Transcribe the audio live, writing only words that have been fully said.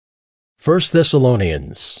1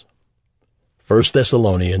 Thessalonians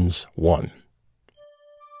 1.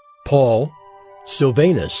 Paul,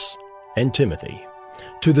 Silvanus, and Timothy,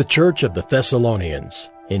 to the church of the Thessalonians,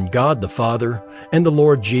 in God the Father and the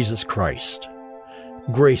Lord Jesus Christ.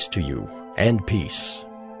 Grace to you and peace.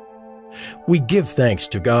 We give thanks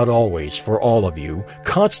to God always for all of you,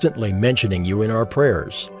 constantly mentioning you in our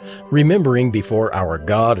prayers, remembering before our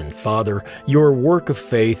God and Father your work of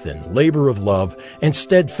faith and labor of love and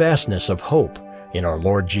steadfastness of hope in our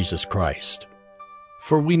Lord Jesus Christ.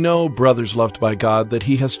 For we know, brothers loved by God, that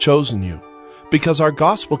He has chosen you, because our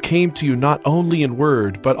gospel came to you not only in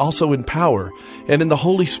word, but also in power, and in the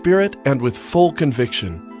Holy Spirit, and with full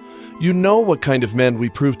conviction. You know what kind of men we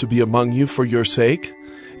proved to be among you for your sake.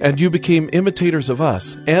 And you became imitators of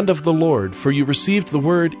us and of the Lord, for you received the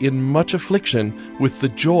word in much affliction with the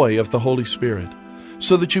joy of the Holy Spirit,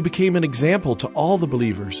 so that you became an example to all the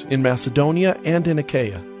believers in Macedonia and in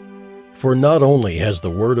Achaia. For not only has the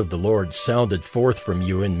word of the Lord sounded forth from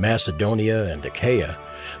you in Macedonia and Achaia,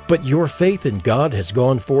 but your faith in God has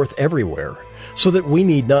gone forth everywhere, so that we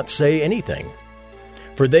need not say anything.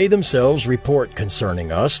 For they themselves report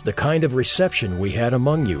concerning us the kind of reception we had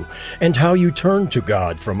among you, and how you turned to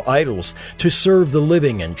God from idols to serve the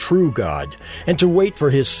living and true God, and to wait for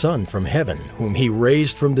His Son from heaven, whom He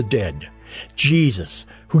raised from the dead, Jesus,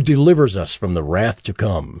 who delivers us from the wrath to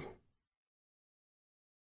come.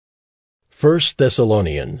 1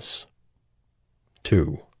 Thessalonians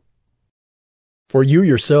 2. For you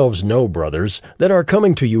yourselves know, brothers, that our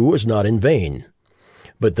coming to you was not in vain.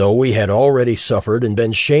 But though we had already suffered and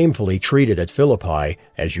been shamefully treated at Philippi,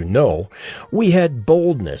 as you know, we had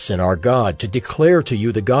boldness in our God to declare to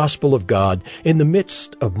you the gospel of God in the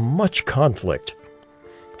midst of much conflict.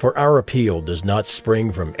 For our appeal does not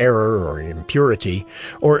spring from error or impurity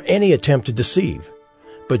or any attempt to deceive.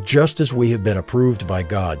 But just as we have been approved by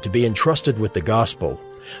God to be entrusted with the gospel,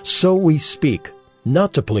 so we speak,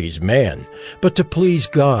 not to please man, but to please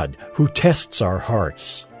God, who tests our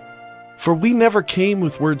hearts. For we never came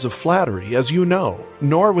with words of flattery, as you know,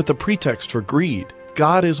 nor with a pretext for greed.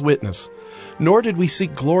 God is witness. Nor did we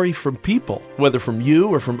seek glory from people, whether from you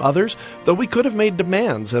or from others, though we could have made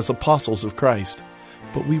demands as apostles of Christ.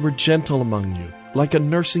 But we were gentle among you, like a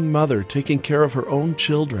nursing mother taking care of her own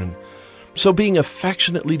children. So being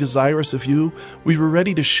affectionately desirous of you, we were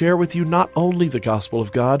ready to share with you not only the gospel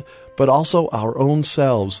of God, but also our own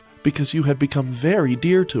selves, because you had become very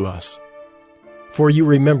dear to us. For you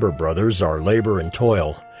remember, brothers, our labor and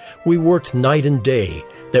toil. We worked night and day,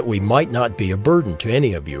 that we might not be a burden to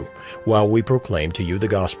any of you, while we proclaim to you the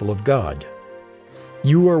gospel of God.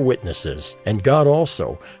 You are witnesses, and God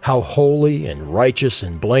also, how holy and righteous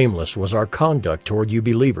and blameless was our conduct toward you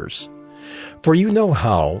believers. For you know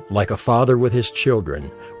how, like a father with his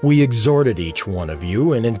children, we exhorted each one of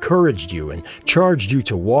you and encouraged you and charged you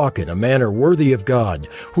to walk in a manner worthy of God,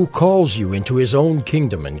 who calls you into His own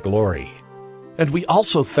kingdom and glory. And we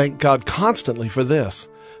also thank God constantly for this,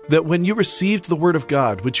 that when you received the word of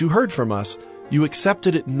God, which you heard from us, you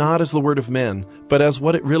accepted it not as the word of men, but as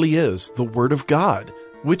what it really is, the word of God,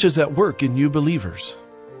 which is at work in you believers.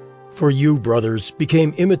 For you, brothers,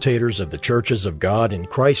 became imitators of the churches of God in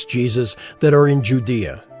Christ Jesus that are in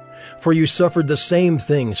Judea. For you suffered the same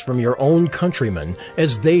things from your own countrymen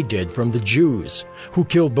as they did from the Jews, who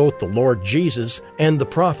killed both the Lord Jesus and the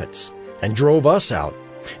prophets, and drove us out,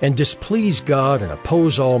 and displease God and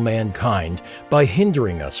oppose all mankind by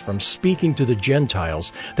hindering us from speaking to the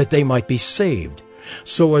Gentiles that they might be saved,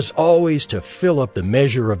 so as always to fill up the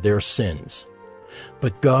measure of their sins.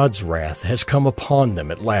 But God's wrath has come upon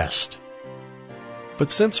them at last.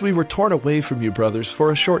 But since we were torn away from you, brothers,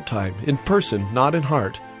 for a short time, in person, not in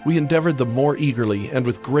heart, we endeavored the more eagerly and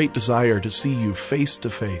with great desire to see you face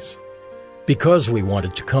to face. Because we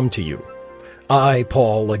wanted to come to you, I,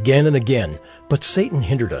 Paul, again and again, but Satan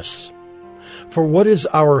hindered us. For what is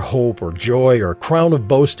our hope or joy or crown of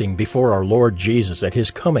boasting before our Lord Jesus at His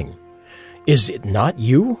coming? Is it not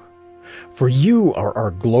you? For you are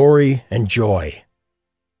our glory and joy.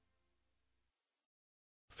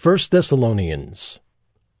 1 Thessalonians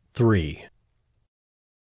 3.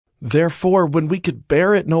 Therefore, when we could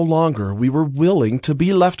bear it no longer, we were willing to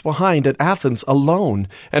be left behind at Athens alone,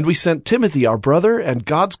 and we sent Timothy, our brother and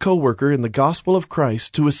God's co-worker in the gospel of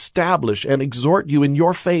Christ, to establish and exhort you in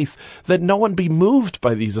your faith, that no one be moved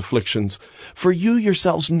by these afflictions. For you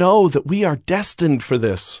yourselves know that we are destined for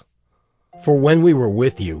this. For when we were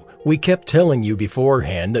with you, we kept telling you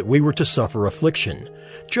beforehand that we were to suffer affliction,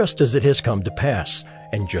 just as it has come to pass,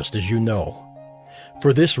 and just as you know.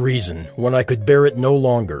 For this reason, when I could bear it no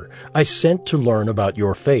longer, I sent to learn about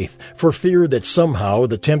your faith, for fear that somehow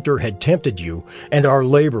the tempter had tempted you, and our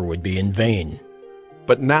labor would be in vain.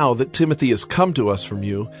 But now that Timothy has come to us from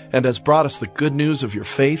you, and has brought us the good news of your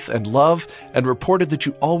faith and love, and reported that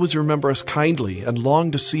you always remember us kindly and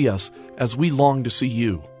long to see us, as we long to see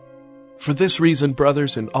you. For this reason,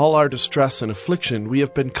 brothers, in all our distress and affliction, we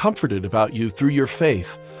have been comforted about you through your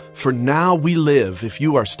faith. For now we live if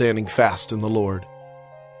you are standing fast in the Lord.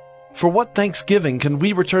 For what thanksgiving can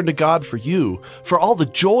we return to God for you, for all the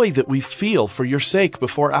joy that we feel for your sake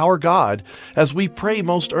before our God, as we pray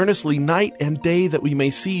most earnestly night and day that we may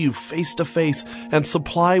see you face to face and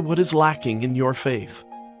supply what is lacking in your faith?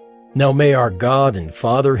 Now may our God and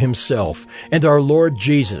Father himself and our Lord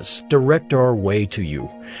Jesus direct our way to you,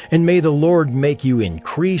 and may the Lord make you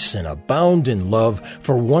increase and abound in love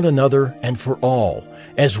for one another and for all,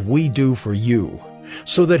 as we do for you,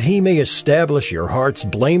 so that he may establish your hearts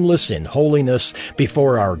blameless in holiness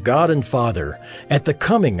before our God and Father at the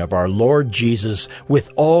coming of our Lord Jesus with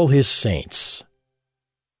all his saints.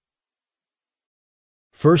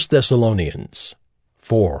 1 Thessalonians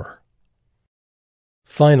 4.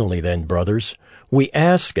 Finally then, brothers, we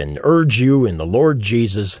ask and urge you in the Lord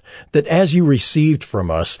Jesus that as you received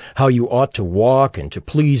from us how you ought to walk and to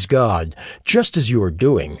please God, just as you are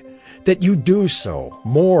doing, that you do so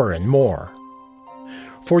more and more.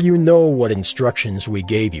 For you know what instructions we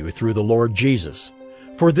gave you through the Lord Jesus.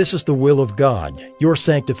 For this is the will of God, your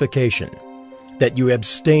sanctification, that you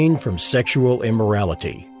abstain from sexual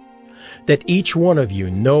immorality, that each one of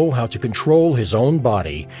you know how to control his own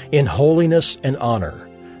body in holiness and honor,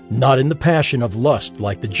 not in the passion of lust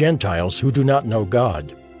like the Gentiles who do not know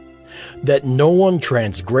God, that no one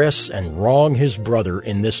transgress and wrong his brother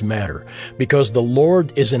in this matter, because the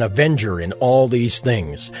Lord is an avenger in all these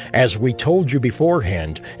things, as we told you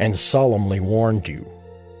beforehand and solemnly warned you.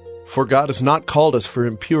 For God has not called us for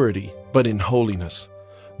impurity, but in holiness.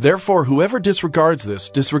 Therefore, whoever disregards this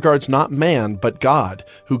disregards not man, but God,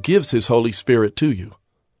 who gives his Holy Spirit to you.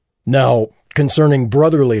 Now, concerning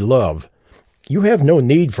brotherly love, you have no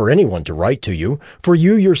need for anyone to write to you, for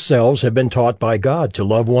you yourselves have been taught by God to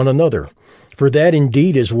love one another. For that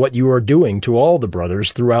indeed is what you are doing to all the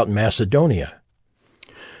brothers throughout Macedonia.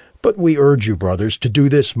 But we urge you, brothers, to do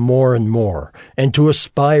this more and more, and to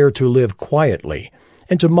aspire to live quietly,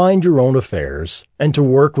 and to mind your own affairs, and to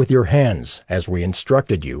work with your hands, as we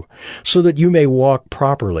instructed you, so that you may walk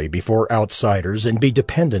properly before outsiders and be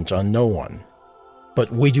dependent on no one. But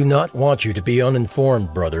we do not want you to be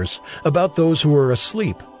uninformed, brothers, about those who are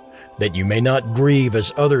asleep, that you may not grieve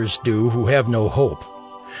as others do who have no hope.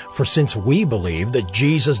 For since we believe that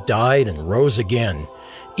Jesus died and rose again,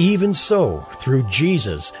 even so, through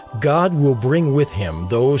Jesus, God will bring with him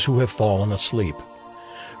those who have fallen asleep.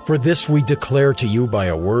 For this we declare to you by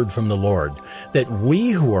a word from the Lord, that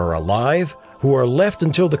we who are alive, who are left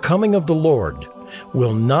until the coming of the Lord,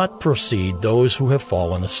 will not precede those who have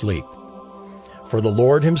fallen asleep. For the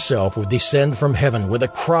Lord himself will descend from heaven with a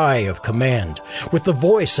cry of command, with the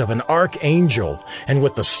voice of an archangel, and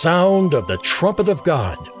with the sound of the trumpet of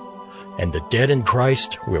God. And the dead in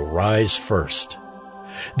Christ will rise first.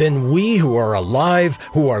 Then we who are alive,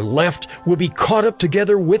 who are left, will be caught up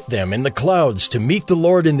together with them in the clouds to meet the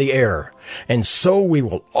Lord in the air, and so we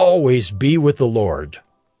will always be with the Lord.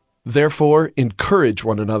 Therefore, encourage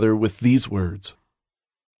one another with these words.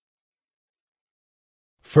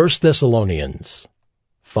 1 Thessalonians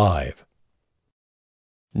 5.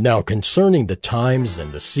 Now concerning the times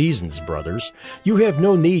and the seasons, brothers, you have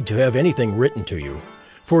no need to have anything written to you,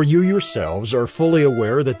 for you yourselves are fully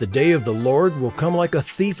aware that the day of the Lord will come like a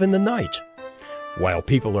thief in the night. While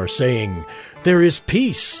people are saying, "There is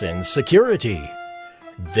peace and security,"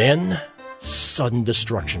 then sudden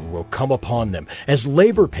destruction will come upon them, as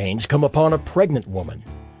labor pains come upon a pregnant woman,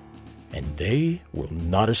 and they will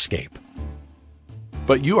not escape.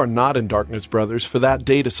 But you are not in darkness, brothers, for that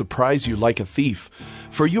day to surprise you like a thief.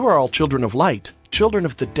 For you are all children of light, children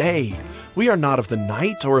of the day. We are not of the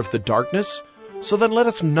night or of the darkness. So then let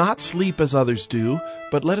us not sleep as others do,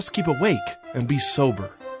 but let us keep awake and be sober.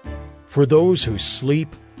 For those who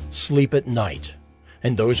sleep, sleep at night,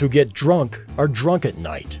 and those who get drunk are drunk at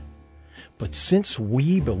night. But since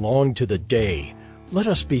we belong to the day, let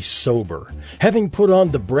us be sober, having put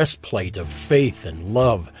on the breastplate of faith and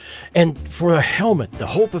love, and for a helmet the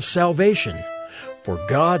hope of salvation. For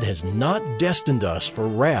God has not destined us for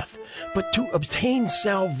wrath, but to obtain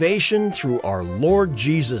salvation through our Lord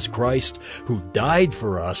Jesus Christ, who died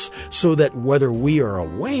for us, so that whether we are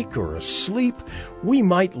awake or asleep, we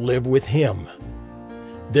might live with him.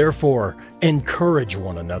 Therefore, encourage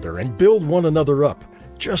one another and build one another up,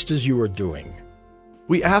 just as you are doing.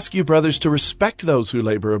 We ask you, brothers, to respect those who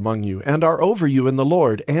labor among you and are over you in the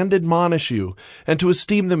Lord, and admonish you, and to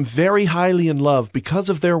esteem them very highly in love because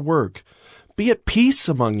of their work. Be at peace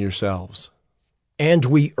among yourselves. And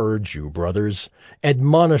we urge you, brothers,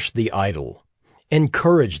 admonish the idle,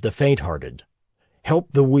 encourage the faint-hearted,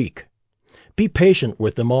 help the weak, be patient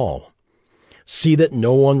with them all. See that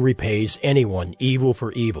no one repays anyone evil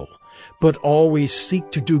for evil, but always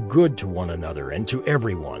seek to do good to one another and to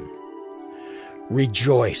everyone.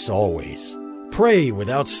 Rejoice always, pray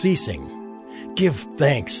without ceasing, give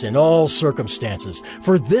thanks in all circumstances,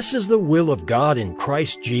 for this is the will of God in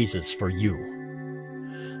Christ Jesus for you.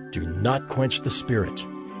 Do not quench the Spirit.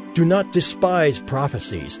 Do not despise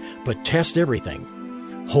prophecies, but test everything.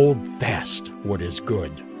 Hold fast what is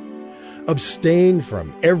good. Abstain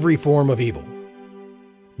from every form of evil.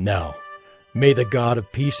 Now, may the God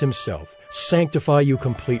of peace himself sanctify you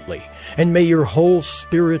completely, and may your whole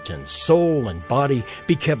spirit and soul and body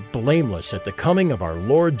be kept blameless at the coming of our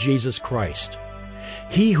Lord Jesus Christ.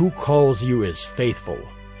 He who calls you is faithful.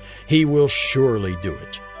 He will surely do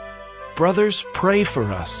it. Brothers, pray for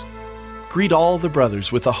us. Greet all the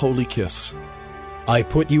brothers with a holy kiss. I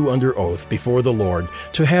put you under oath before the Lord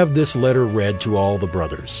to have this letter read to all the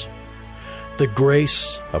brothers. The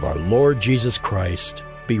grace of our Lord Jesus Christ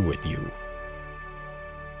be with you.